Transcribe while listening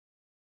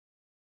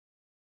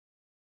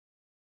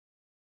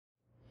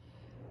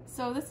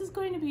So this is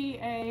going to be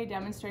a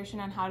demonstration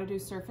on how to do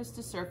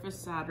surface-to-surface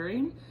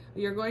soldering.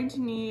 You're going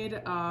to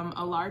need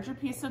a larger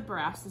piece of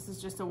brass. This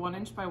is just a 1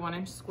 inch by 1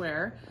 inch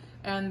square.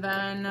 And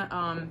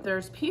then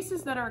there's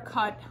pieces that are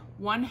cut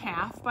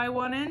 1/2 by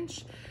 1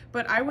 inch,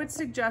 but I would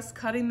suggest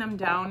cutting them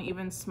down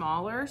even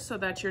smaller so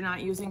that you're not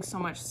using so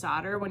much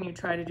solder when you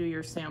try to do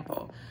your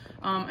sample.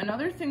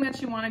 Another thing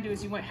that you want to do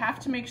is you have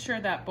to make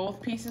sure that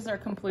both pieces are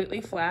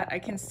completely flat. I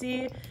can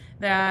see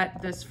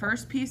that this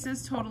first piece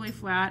is totally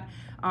flat,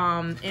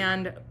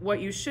 and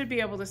what you should be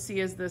able to see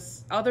is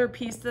this other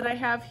piece that I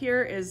have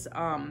here is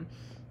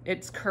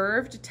it's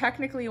curved.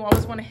 Technically, you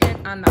always want to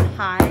hit on the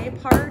high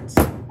part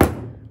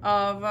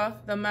of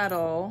the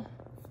metal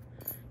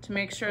to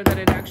make sure that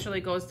it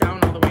actually goes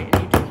down all the way.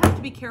 And you do have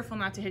to be careful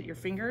not to hit your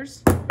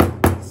fingers.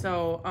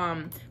 So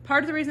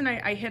part of the reason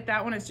I hit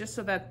that one is just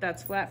so that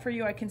that's flat for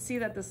you. I can see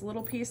that this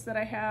little piece that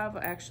I have,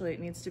 actually it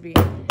needs to be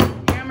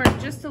hammered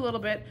just a little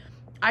bit.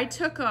 I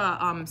took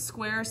a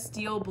square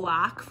steel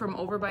block from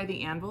over by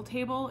the anvil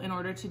table in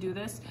order to do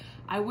this.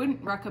 I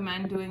wouldn't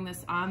recommend doing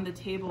this on the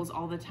tables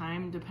all the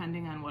time,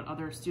 depending on what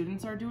other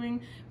students are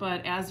doing,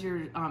 but as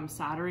you're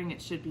soldering,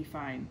 it should be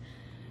fine.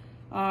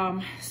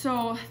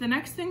 So the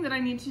next thing that I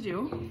need to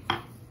do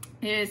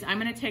is I'm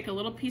gonna take a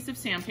little piece of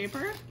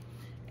sandpaper,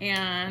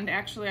 and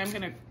actually I'm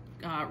gonna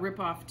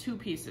rip off 2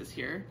 pieces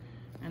here,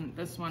 and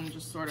this one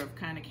just sort of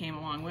kind of came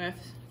along with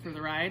for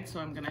the ride,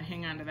 so I'm gonna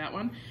hang on to that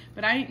one.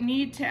 But I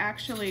need to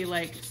actually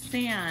like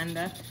sand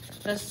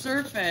the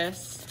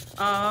surface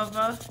of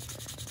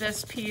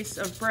this piece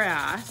of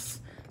brass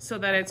so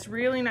that it's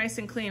really nice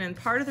and clean. And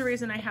part of the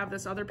reason I have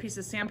this other piece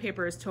of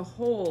sandpaper is to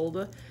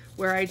hold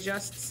where I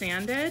just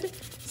sanded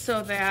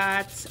so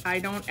that I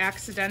don't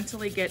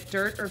accidentally get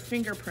dirt or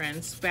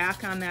fingerprints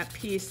back on that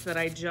piece that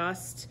I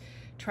just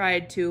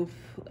tried to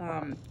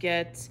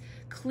get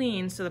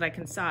clean so that I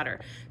can solder.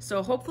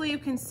 So hopefully you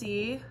can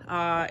see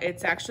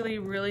it's actually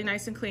really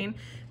nice and clean.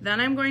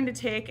 Then I'm going to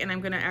take and I'm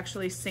going to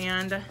actually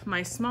sand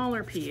my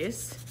smaller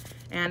piece,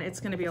 and it's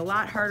going to be a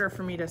lot harder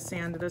for me to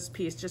sand this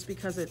piece just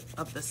because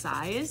of the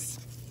size.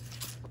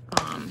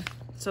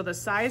 So the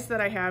size that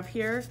I have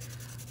here,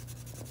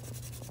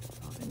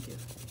 oh, thank you.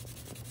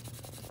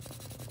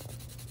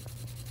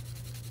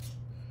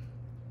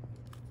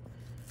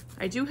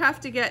 I do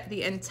have to get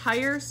the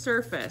entire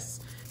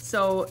surface.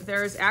 So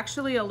there's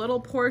actually a little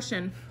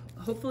portion,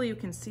 hopefully you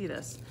can see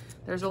this.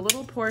 There's a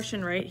little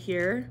portion right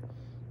here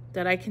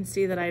that I can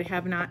see that I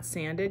have not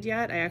sanded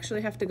yet. I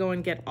actually have to go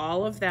and get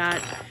all of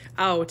that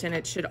out, and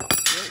it should,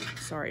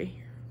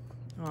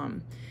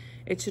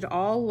 it should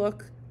all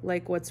look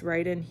like what's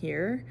right in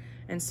here.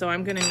 And so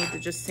I'm gonna need to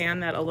just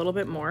sand that a little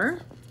bit more.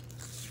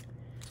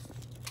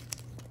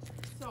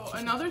 So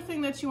another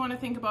thing that you wanna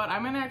think about,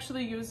 I'm gonna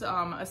actually use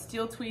a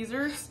steel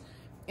tweezers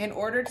in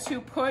order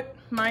to put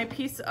my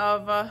piece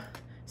of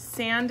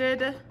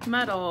sanded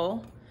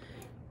metal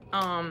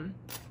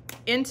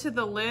into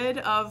the lid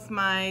of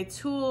my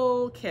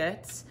tool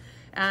kit.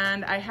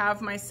 And I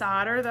have my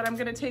solder that I'm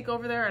gonna take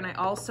over there, and I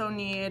also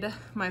need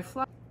my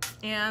flux.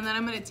 And then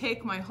I'm gonna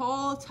take my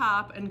whole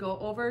top and go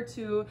over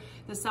to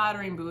the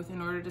soldering booth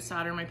in order to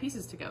solder my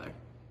pieces together.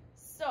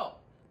 So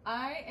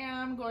I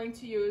am going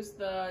to use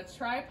the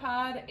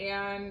tripod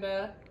and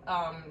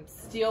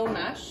steel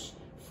mesh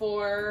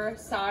for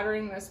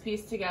soldering this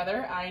piece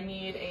together. I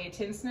need a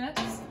tin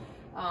snips,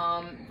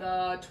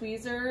 the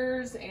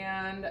tweezers,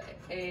 and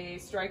a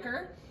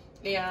striker,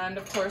 and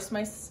of course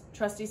my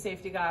trusty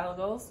safety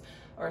goggles,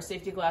 or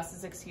safety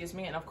glasses, excuse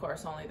me, and of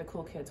course only the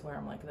cool kids wear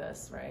them like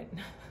this, right?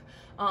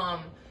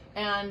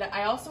 And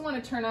I also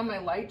want to turn on my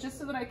light just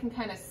so that I can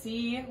kind of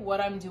see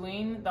what I'm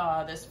doing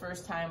this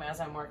first time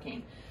as I'm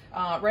working.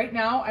 Right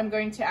now I'm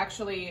going to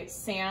actually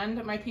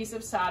sand my piece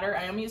of solder.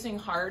 I am using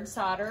hard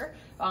solder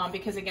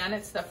because again,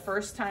 it's the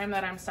first time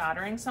that I'm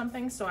soldering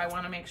something, so I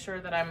want to make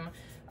sure that I'm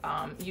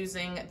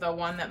using the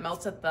one that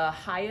melts at the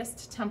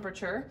highest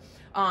temperature.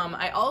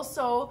 I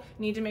also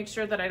need to make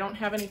sure that I don't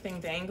have anything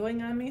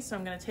dangling on me, so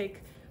I'm going to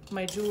take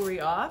my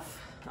jewelry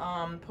off,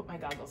 put my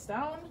goggles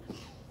down.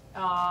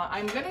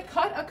 I'm going to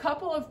cut a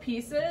couple of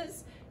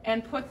pieces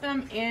and put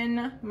them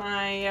in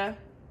my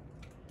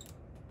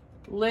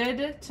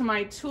lid to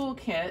my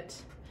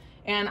toolkit,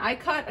 and I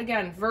cut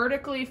again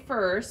vertically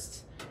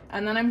first,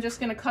 and then I'm just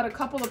going to cut a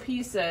couple of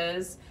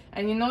pieces.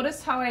 And you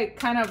notice how I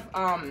kind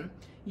of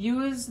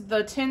use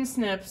the tin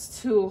snips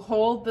to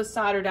hold the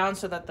solder down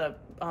so that the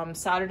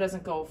solder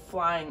doesn't go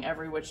flying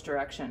every which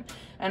direction.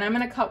 And I'm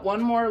going to cut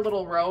one more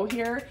little row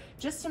here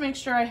just to make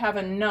sure I have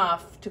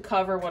enough to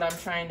cover what I'm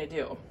trying to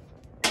do.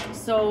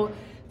 So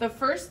the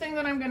first thing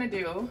that I'm going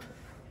to do,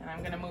 and I'm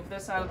going to move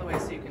this out of the way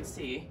so you can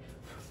see,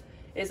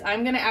 is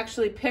I'm going to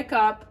actually pick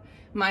up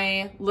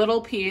my little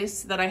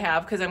piece that I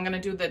have, because I'm going to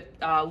do the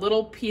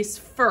little piece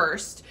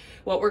first.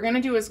 What we're going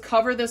to do is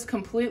cover this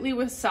completely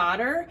with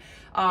solder,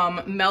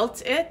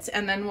 melt it,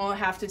 and then we'll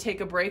have to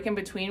take a break in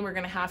between. We're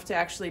going to have to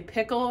actually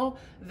pickle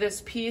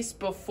this piece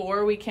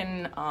before we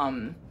can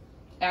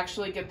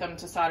actually get them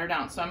to solder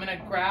down. So I'm going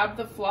to grab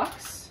the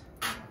flux,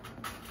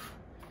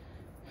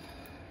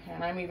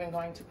 and I'm even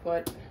going to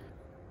put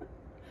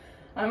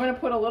I'm gonna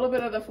put a little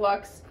bit of the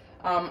flux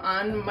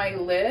on my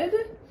lid,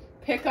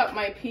 pick up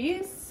my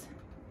piece,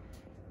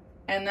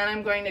 and then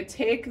I'm going to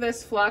take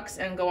this flux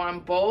and go on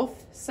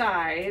both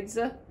sides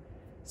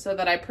so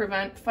that I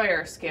prevent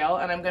fire scale,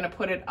 and I'm gonna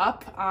put it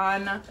up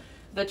on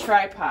the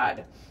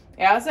tripod.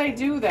 As I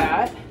do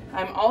that,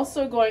 I'm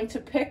also going to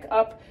pick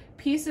up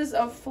pieces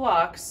of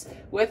flux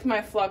with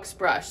my flux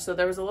brush. So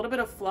there was a little bit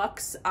of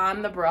flux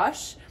on the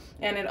brush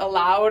and it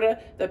allowed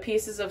the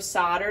pieces of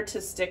solder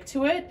to stick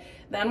to it.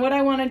 Then what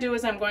I want to do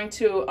is I'm going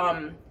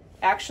to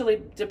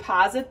actually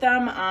deposit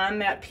them on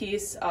that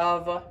piece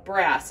of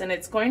brass, and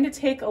it's going to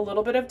take a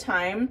little bit of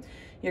time.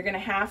 You're going to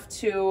have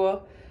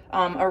to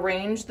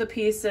arrange the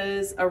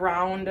pieces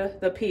around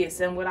the piece,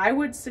 and what I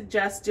would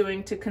suggest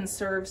doing to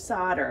conserve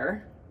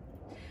solder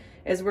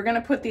is we're going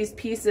to put these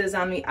pieces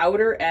on the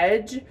outer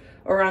edge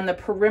or on the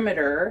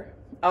perimeter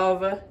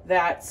of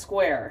that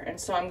square. And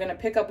so I'm going to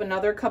pick up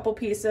another couple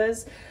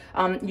pieces.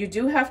 You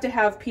do have to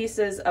have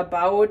pieces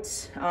about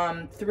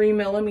 3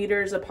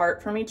 millimeters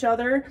apart from each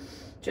other,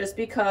 just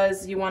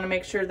because you want to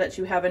make sure that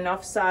you have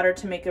enough solder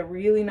to make a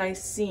really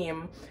nice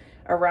seam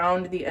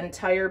around the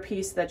entire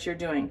piece that you're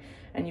doing.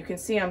 And you can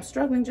see I'm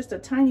struggling just a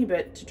tiny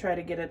bit to try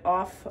to get it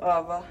off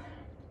of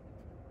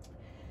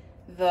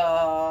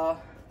the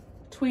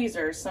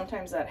tweezers.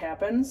 Sometimes that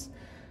happens.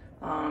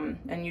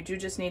 And you do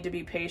just need to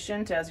be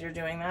patient as you're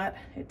doing that.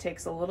 It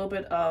takes a little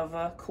bit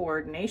of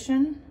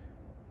coordination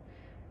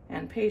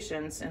and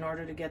patience in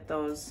order to get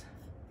those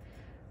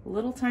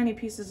little tiny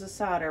pieces of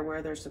solder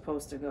where they're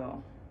supposed to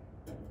go.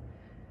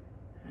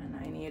 And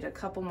I need a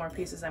couple more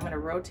pieces. I'm going to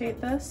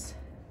rotate this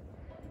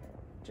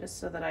just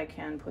so that I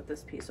can put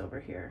this piece over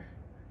here.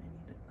 I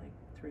need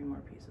like 3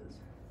 more pieces.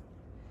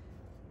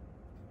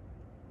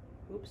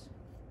 Oops.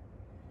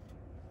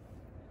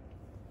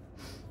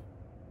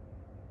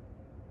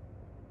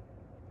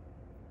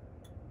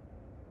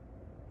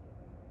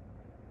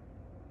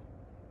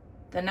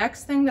 The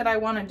next thing that I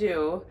want to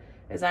do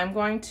is I'm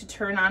going to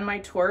turn on my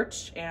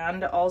torch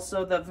and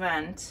also the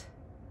vent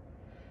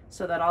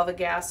so that all the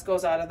gas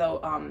goes out of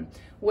the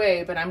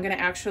way, but I'm going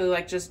to actually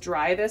like just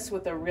dry this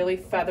with a really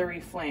feathery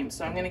flame.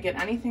 So I'm going to get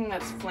anything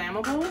that's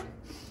flammable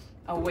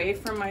away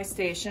from my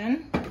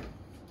station,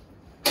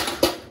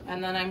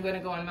 and then I'm going to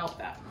go and melt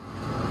that.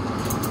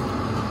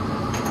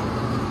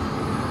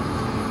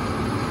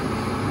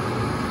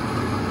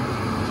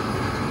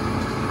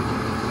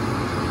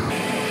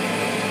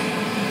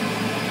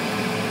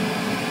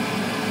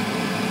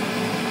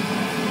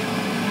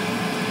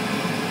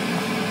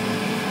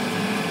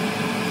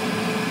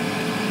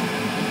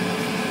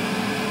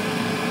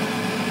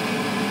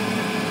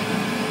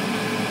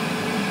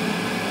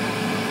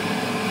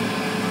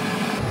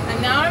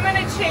 Now I'm going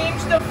to change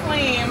the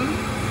flame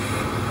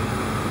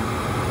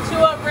to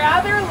a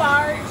rather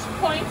large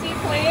pointy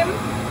flame.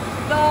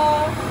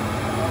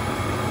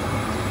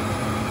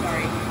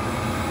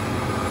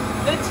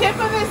 The tip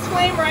of this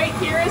flame right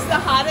here is the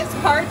hottest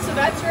part, so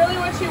that's really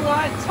what you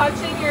want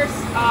touching your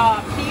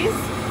piece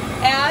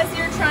as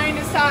you're trying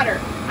to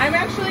solder. I'm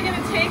actually going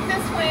to take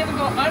this flame and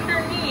go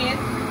underneath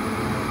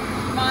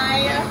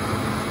my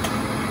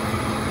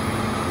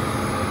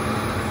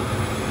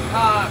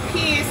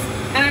piece.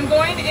 And I'm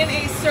going in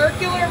a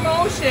circular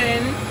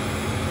motion,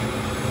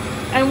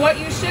 and what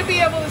you should be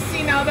able to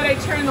see now that I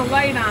turn the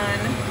light on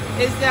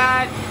is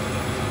that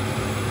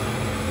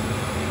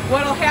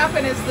what'll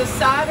happen is the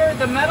solder,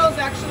 the metal's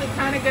actually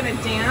kind of going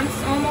to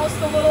dance almost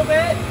a little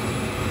bit,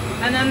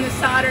 and then the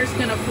solder's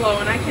going to flow.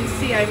 And I can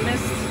see I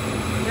missed,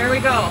 there we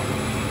go.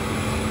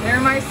 There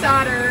my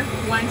solder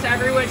went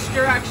every which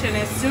direction.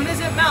 As soon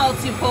as it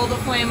melts, you pull the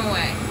flame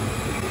away.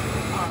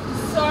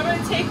 So I'm going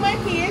to take my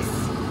piece,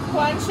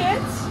 quench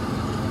it,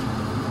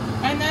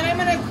 and then I'm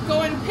going to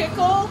go and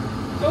pickle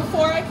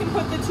before I can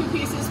put the 2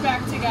 pieces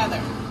back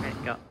together.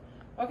 Right, go.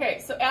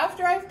 Okay, so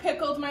after I've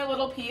pickled my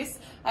little piece,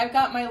 I've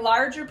got my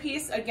larger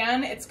piece.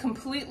 Again, it's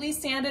completely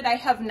sanded. I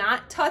have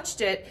not touched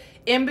it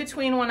in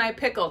between when I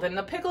pickled. And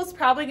the pickle's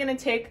probably going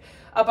to take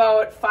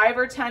about 5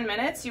 or 10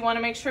 minutes. You want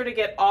to make sure to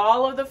get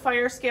all of the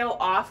fire scale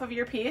off of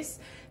your piece.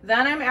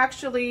 Then I'm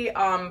actually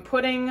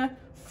putting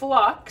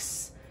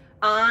flux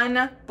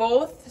on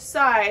both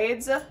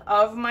sides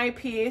of my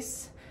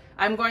piece.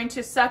 I'm going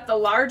to set the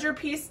larger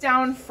piece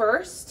down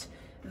first,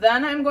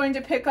 then I'm going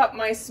to pick up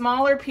my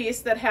smaller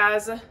piece that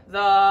has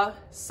the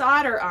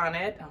solder on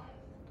it,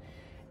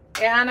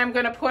 and I'm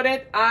going to put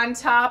it on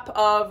top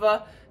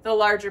of the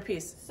larger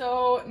piece.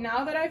 So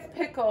now that I've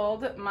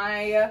pickled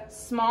my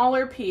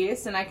smaller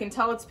piece, and I can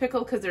tell it's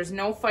pickled because there's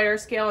no fire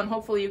scale, and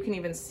hopefully you can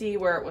even see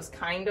where it was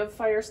kind of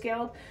fire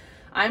scaled,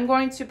 I'm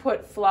going to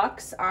put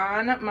flux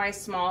on my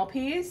small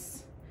piece.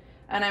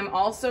 And I'm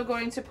also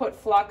going to put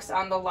flux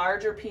on the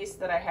larger piece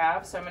that I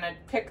have. So I'm going to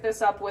pick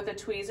this up with a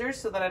tweezer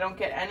so that I don't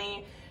get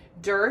any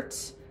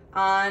dirt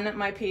on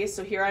my piece.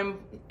 So here I'm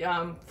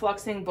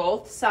fluxing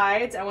both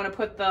sides. I want to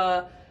put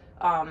the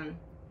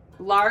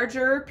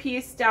larger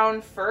piece down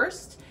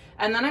first.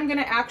 And then I'm going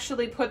to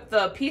actually put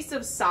the piece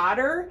of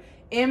solder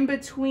in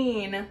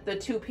between the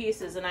 2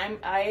 pieces. And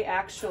I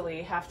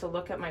actually have to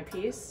look at my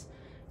piece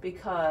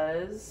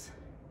because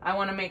I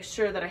want to make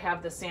sure that I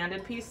have the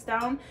sanded piece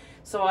down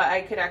so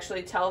I could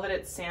actually tell that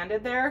it's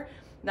sanded there.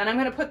 Then I'm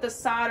going to put the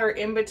solder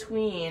in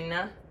between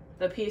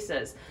the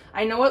pieces.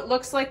 I know it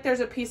looks like there's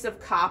a piece of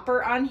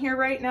copper on here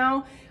right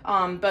now,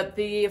 but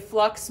the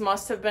flux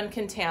must have been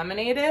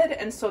contaminated,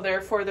 and so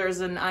therefore there's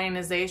an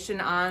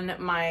ionization on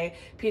my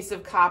piece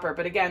of copper.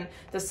 But again,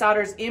 the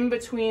solder's in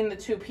between the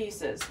two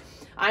pieces.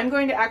 I'm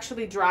going to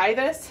actually dry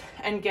this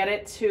and get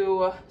it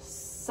to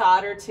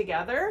solder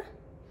together.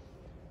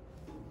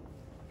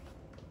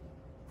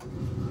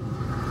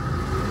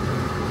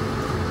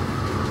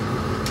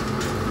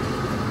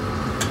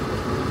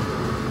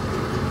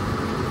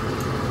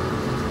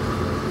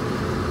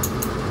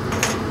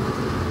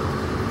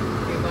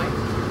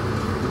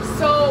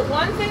 So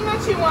one thing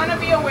that you want to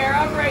be aware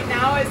of right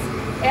now is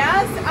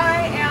as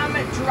I am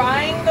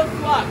drying the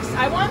flux,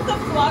 I want the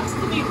flux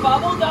to be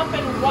bubbled up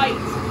and white.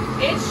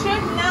 It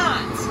should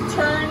not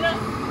turn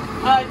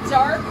a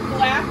dark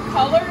black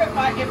color.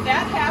 If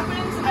that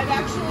happens, I've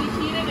actually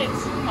heated it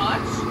too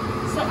much.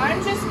 So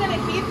I'm just going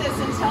to heat this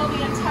until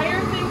the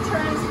entire thing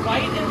turns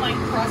white and like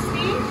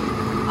crusty.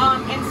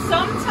 And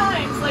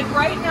sometimes, like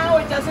right now,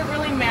 it doesn't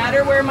really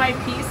matter where my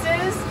piece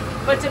is.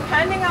 But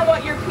depending on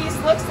what your piece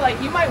looks like,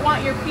 you might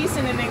want your piece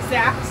in an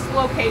exact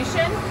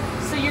location.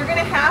 So you're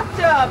going to have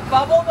to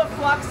bubble the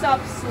flux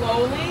up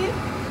slowly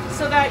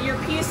so that your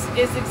piece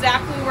is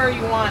exactly where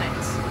you want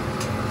it.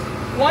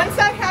 Once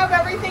I have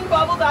everything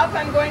bubbled up,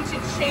 I'm going to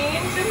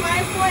change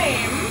my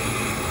flame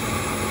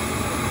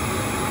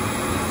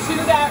to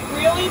that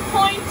really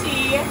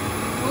pointy,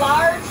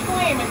 large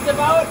flame. It's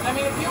about, I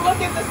mean, if you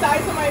look at the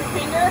size of my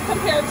finger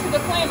compared to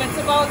the flame, it's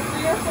about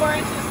 3 or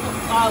 4 inches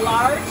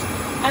large.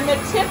 And the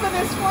tip of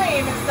this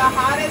flame is the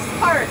hottest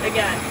part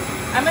again.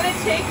 I'm going to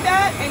take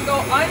that and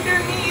go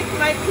underneath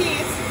my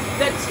piece.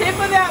 The tip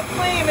of that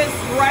flame is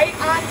right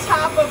on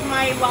top of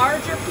my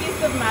larger piece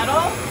of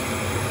metal.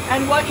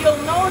 And what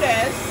you'll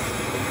notice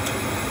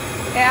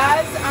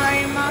as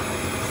I'm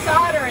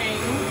soldering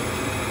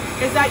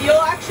is that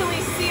you'll actually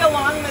see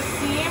along the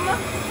seam,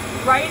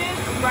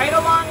 right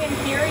along in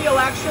here, you'll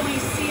actually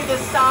see the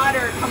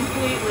solder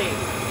completely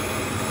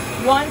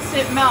once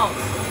it melts.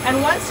 And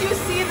once you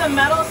see the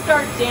metal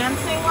start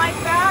dancing like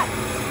that,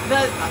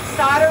 the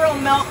solder will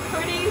melt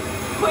pretty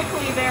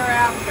quickly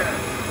thereafter.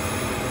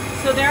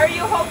 So there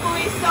you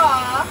hopefully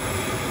saw.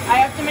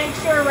 I have to make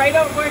sure right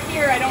over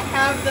here I don't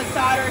have the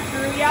solder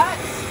through yet.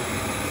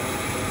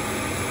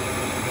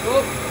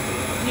 Oop.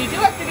 You do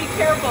have to be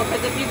careful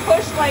because if you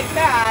push like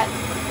that,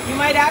 you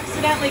might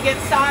accidentally get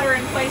solder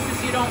in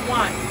places you don't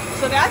want.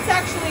 So that's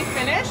actually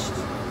finished.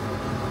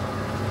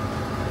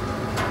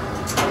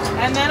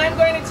 And then I'm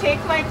going to take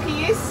my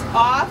piece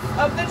off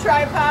of the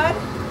tripod,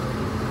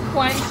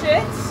 quench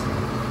it,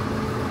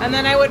 and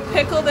then I would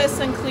pickle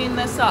this and clean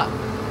this up.